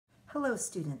Hello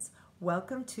students,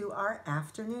 welcome to our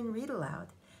afternoon read aloud.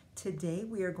 Today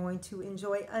we are going to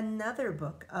enjoy another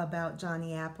book about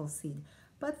Johnny Appleseed,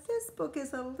 but this book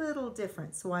is a little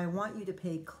different, so I want you to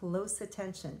pay close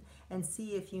attention and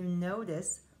see if you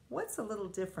notice what's a little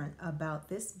different about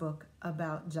this book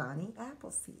about Johnny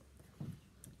Appleseed.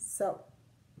 So,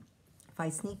 if I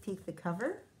sneak peek the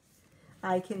cover,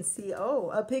 I can see,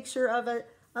 a picture of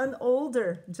an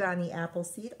older Johnny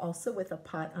Appleseed, also with a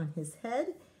pot on his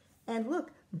head. And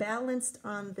look, balanced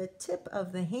on the tip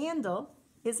of the handle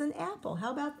is an apple.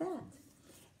 How about that?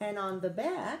 And on the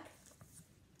back,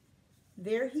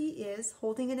 there he is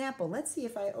holding an apple. Let's see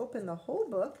if I open the whole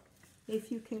book,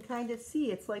 if you can kind of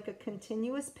see. It's like a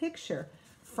continuous picture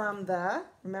from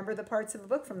remember the parts of the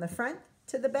book, from the front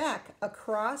to the back,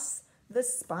 across the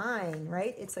spine,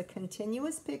 right? It's a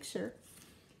continuous picture.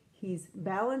 He's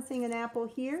balancing an apple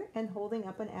here and holding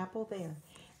up an apple there.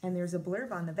 And there's a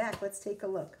blurb on the back. Let's take a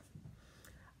look.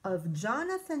 Of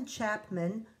Jonathan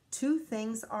Chapman, two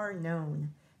things are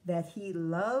known: that he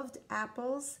loved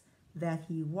apples, that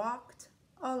he walked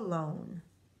alone.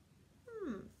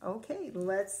 Okay,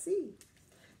 let's see.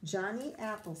 Johnny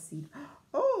Appleseed.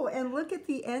 Oh, and look at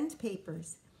the end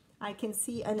papers. I can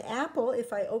see an apple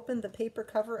if I open the paper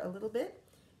cover a little bit.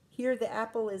 Here the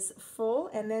apple is full,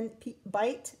 and then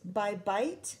bite by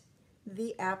bite,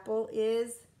 the apple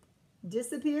is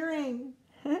disappearing.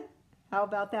 How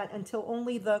about that? Until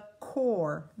only the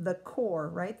core,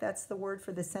 right? That's the word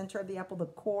for the center of the apple. The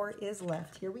core is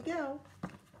left. Here we go.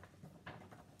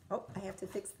 Oh, I have to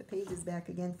fix the pages back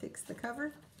again, fix the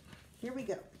cover. Here we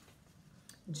go.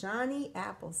 Johnny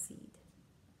Appleseed.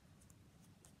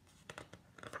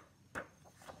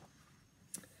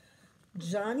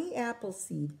 Johnny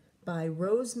Appleseed by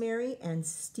Rosemary and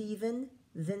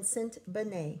Vincent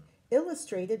Benet.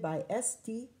 Illustrated by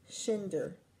S.D.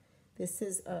 Schindler. This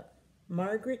is a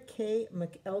Margaret K.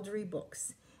 McElderry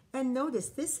books. And notice,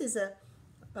 this is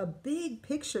a big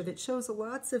picture that shows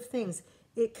lots of things.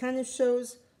 It kind of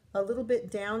shows a little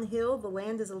bit downhill. The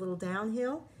land is a little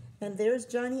downhill. And there's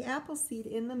Johnny Appleseed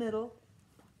in the middle,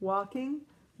 walking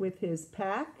with his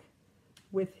pack,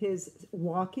 with his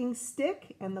walking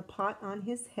stick, and the pot on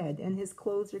his head. And his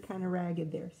clothes are kind of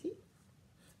ragged there. See?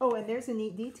 Oh, and there's a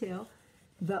neat detail.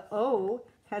 The O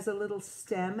has a little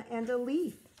stem and a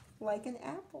leaf, like an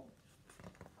apple.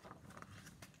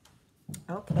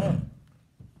 Okay.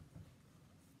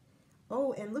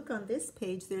 Oh, and look on this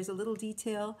page, there's a little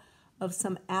detail of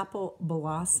some apple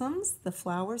blossoms, the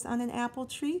flowers on an apple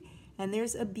tree, and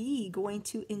there's a bee going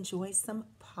to enjoy some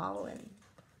pollen.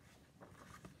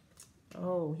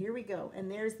 Oh, here we go.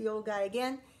 And there's the old guy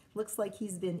again. Looks like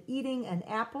he's been eating an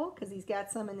apple because he's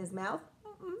got some in his mouth.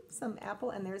 Some apple,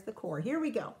 and there's the core. Here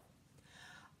we go.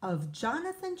 Of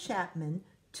Jonathan Chapman,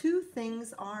 two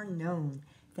things are known: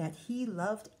 that he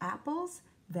loved apples,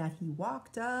 that he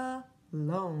walked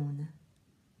alone.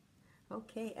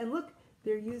 Okay, and look,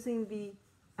 they're using the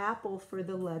apple for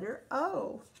the letter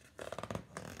O.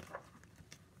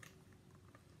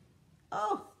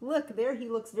 Oh, look, there he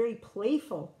looks very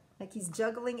playful, like he's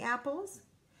juggling apples.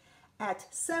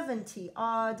 At 70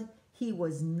 odd, he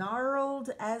was gnarled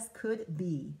as could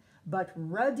be, but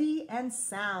ruddy and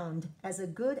sound as a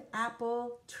good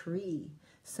apple tree.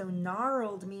 So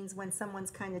gnarled means when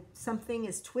something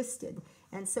is twisted.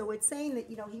 And so it's saying that,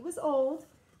 he was old.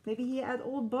 Maybe he had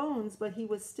old bones, but he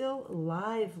was still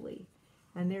lively.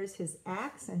 And there's his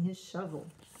axe and his shovel.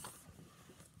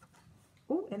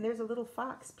 Oh, and there's a little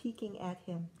fox peeking at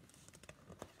him.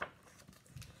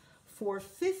 For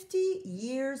 50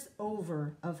 years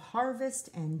over of harvest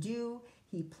and dew,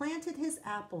 he planted his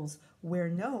apples where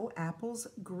no apples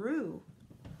grew.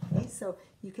 Okay, so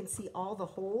you can see all the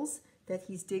holes that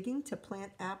he's digging to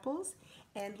plant apples.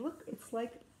 And look, it's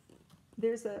like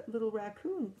there's a little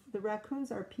raccoon. The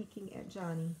raccoons are peeking at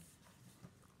Johnny.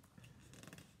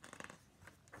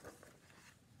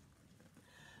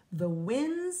 The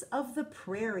winds of the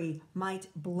prairie might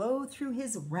blow through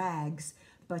his rags,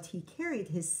 but he carried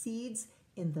his seeds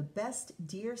in the best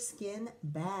deerskin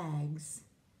bags.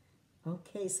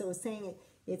 Okay, so it's saying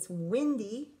it's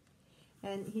windy,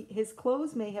 and his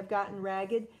clothes may have gotten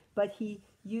ragged, but he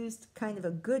used kind of a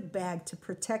good bag to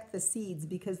protect the seeds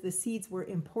because the seeds were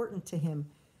important to him.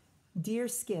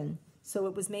 Deerskin, so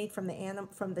it was made from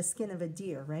the skin of a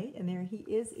deer, right? And there he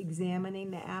is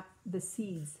examining the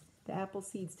seeds, the apple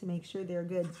seeds, to make sure they're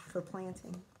good for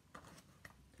planting.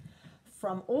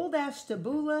 From Old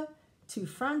Ashtabula to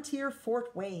frontier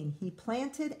Fort Wayne, he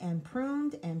planted and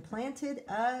pruned and planted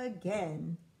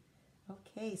again.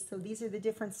 Okay, so these are the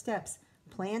different steps: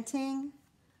 planting,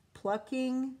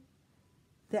 plucking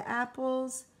the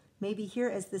apples, Maybe here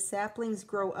as the saplings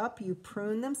grow up, you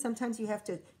prune them. Sometimes you have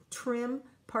to trim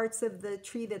parts of the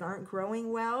tree that aren't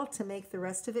growing well to make the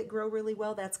rest of it grow really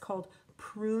well. That's called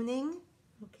pruning.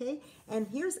 Okay, and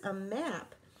here's a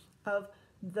map of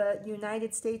the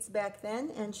United States back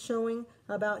then and showing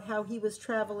about how he was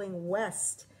traveling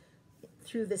west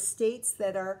through the states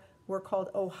that were called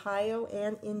Ohio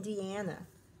and Indiana.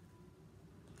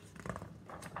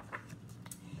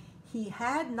 He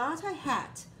had not a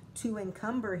hat to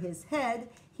encumber his head.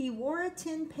 He wore a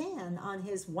tin pan on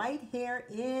his white hair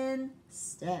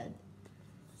instead.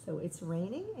 So it's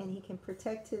raining and he can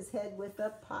protect his head with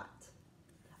a pot.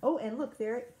 Oh, and look,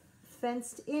 there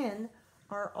fenced in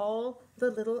are all the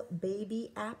little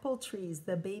baby apple trees,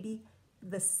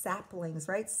 the saplings,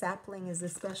 right? Sapling is a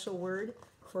special word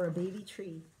for a baby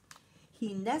tree.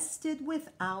 He nested with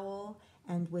owl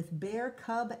and with bear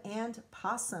cub and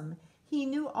possum. He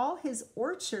knew all his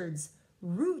orchards,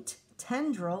 root,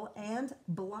 tendril, and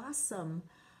blossom.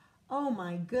 Oh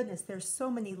my goodness, there's so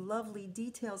many lovely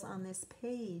details on this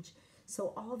page.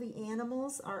 So all the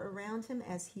animals are around him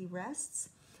as he rests.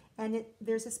 And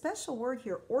there's a special word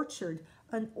here, orchard.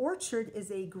 An orchard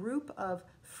is a group of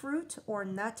fruit or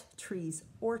nut trees,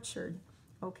 orchard.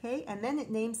 Okay, and then it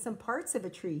names some parts of a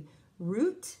tree.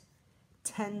 Root,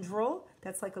 tendril,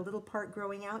 that's like a little part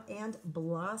growing out, and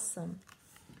blossom.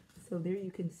 So there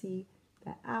you can see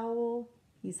the owl.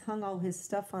 He's hung all his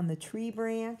stuff on the tree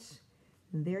branch.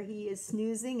 And there he is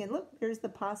snoozing. And look, there's the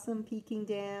possum peeking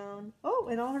down. Oh,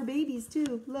 and all her babies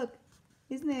too. Look,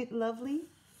 isn't that lovely?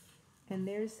 And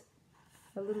there's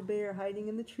a little bear hiding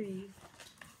in the tree.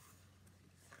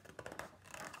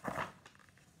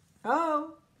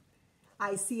 Oh,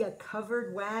 I see a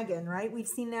covered wagon, right? We've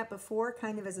seen that before,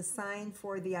 kind of as a sign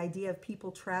for the idea of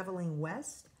people traveling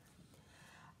west.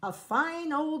 A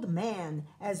fine old man,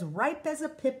 as ripe as a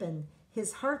pippin,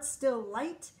 his heart still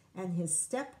light and his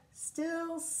step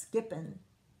still skippin'.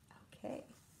 Okay,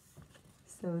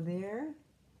 so there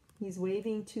he's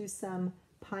waving to some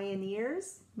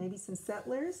pioneers, maybe some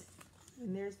settlers,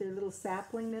 and there's their little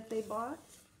sapling that they bought.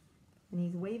 And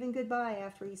he's waving goodbye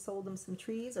after he sold them some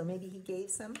trees, or maybe he gave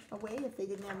some away if they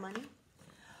didn't have money.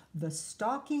 The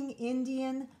stalking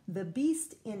Indian, the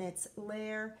beast in its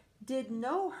lair, did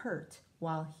no hurt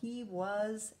while he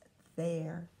was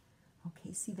there.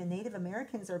 Okay, see, the Native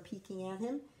Americans are peeking at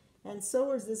him, and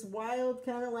so is this wild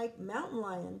kind of like mountain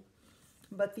lion.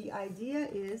 But the idea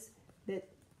is that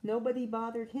nobody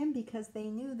bothered him because they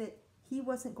knew that he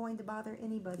wasn't going to bother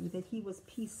anybody, that he was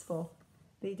peaceful.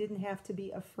 They didn't have to be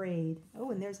afraid.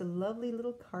 Oh, and there's a lovely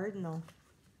little cardinal,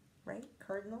 right?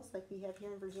 Cardinals like we have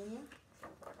here in Virginia.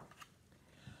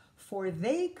 For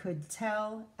they could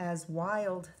tell, as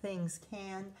wild things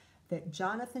can, that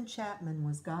Jonathan Chapman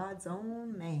was God's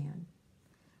own man.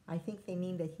 I think they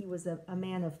mean that he was a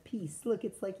man of peace. Look,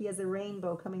 it's like he has a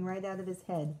rainbow coming right out of his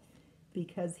head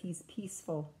because he's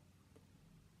peaceful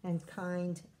and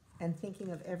kind and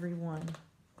thinking of everyone.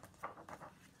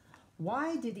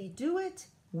 Why did he do it?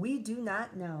 We do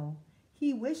not know.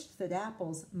 He wished that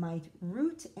apples might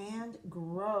root and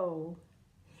grow.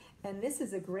 And this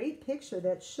is a great picture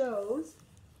that shows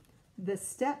the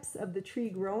steps of the tree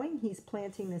growing. He's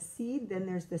planting the seed. Then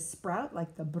there's the sprout,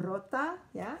 like the brota,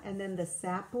 yeah? And then the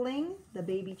sapling, the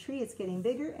baby tree. It's getting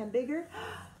bigger and bigger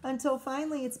until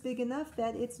finally it's big enough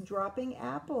that it's dropping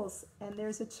apples. And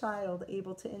there's a child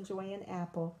able to enjoy an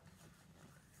apple.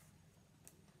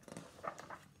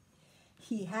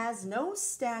 He has no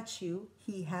statue,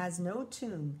 he has no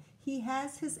tomb. He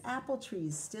has his apple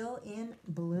trees still in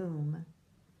bloom.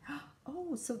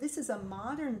 Oh, so this is a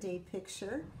modern day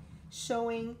picture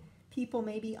showing people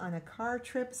maybe on a car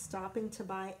trip stopping to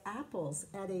buy apples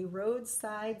at a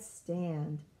roadside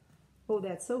stand. Oh,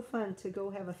 that's so fun to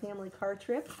go have a family car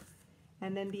trip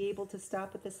and then be able to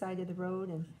stop at the side of the road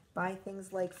and buy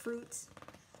things like fruit.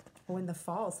 Oh, in the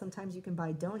fall, sometimes you can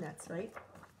buy donuts, right?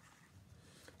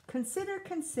 Consider,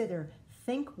 consider,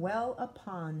 think well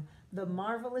upon the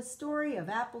marvelous story of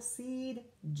Appleseed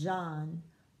John.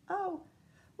 Oh,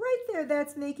 right there,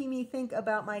 that's making me think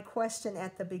about my question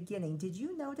at the beginning. Did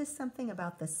you notice something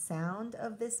about the sound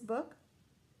of this book?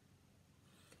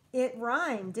 It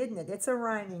rhymed, didn't it? It's a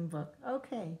rhyming book.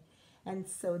 Okay, and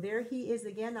so there he is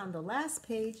again on the last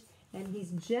page, and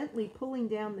he's gently pulling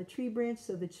down the tree branch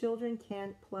so the children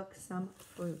can pluck some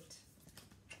fruit.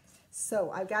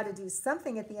 So I've got to do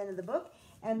something at the end of the book.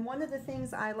 And one of the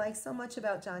things I like so much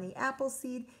about Johnny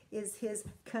Appleseed is his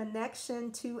connection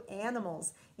to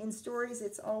animals. In stories,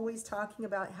 it's always talking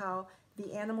about how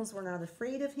the animals were not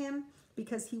afraid of him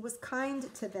because he was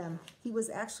kind to them. He was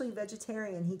actually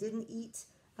vegetarian. He didn't eat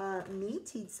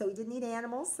meat, so he didn't eat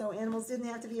animals, so animals didn't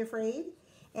have to be afraid.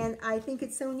 And I think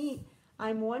it's so neat.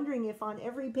 I'm wondering if on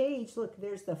every page, look,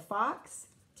 there's the fox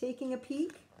taking a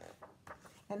peek.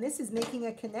 And this is making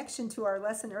a connection to our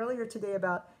lesson earlier today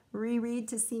about reread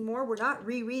to see more. We're not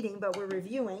rereading, but we're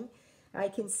reviewing. I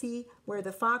can see where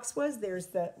the fox was. There's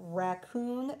the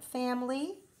raccoon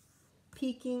family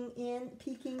peeking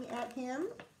at him.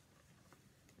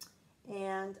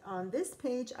 And on this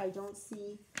page, I don't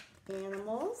see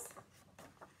animals.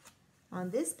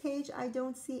 On this page, I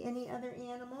don't see any other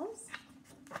animals.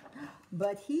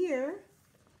 But here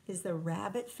is the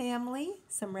rabbit family.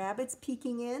 Some rabbits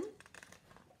peeking in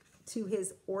to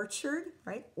his orchard,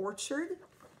 right? Orchard,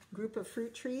 group of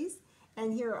fruit trees.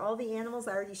 And here are all the animals.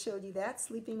 I already showed you that,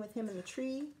 sleeping with him in the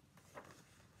tree.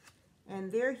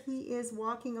 And there he is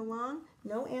walking along.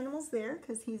 No animals there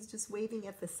because he's just waving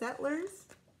at the settlers.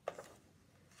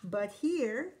 But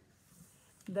here,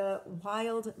 the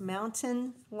wild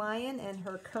mountain lion and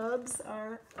her cubs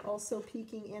are also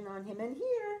peeking in on him. And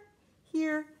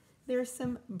here, there's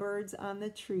some birds on the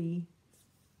tree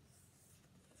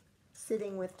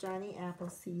sitting with Johnny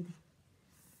Appleseed.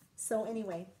 So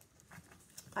anyway,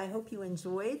 I hope you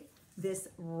enjoyed this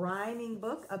rhyming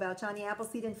book about Johnny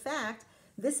Appleseed. In fact,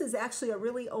 this is actually a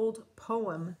really old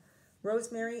poem.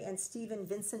 Rosemary and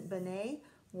Vincent Benet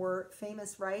were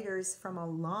famous writers from a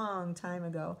long time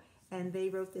ago, and they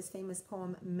wrote this famous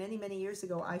poem many, many years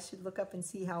ago. I should look up and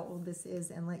see how old this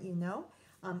is and let you know.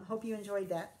 Hope you enjoyed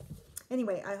that.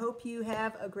 Anyway, I hope you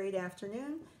have a great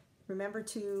afternoon. Remember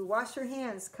to wash your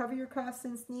hands, cover your coughs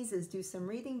and sneezes, do some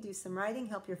reading, do some writing,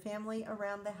 help your family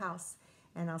around the house.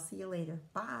 And I'll see you later.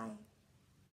 Bye.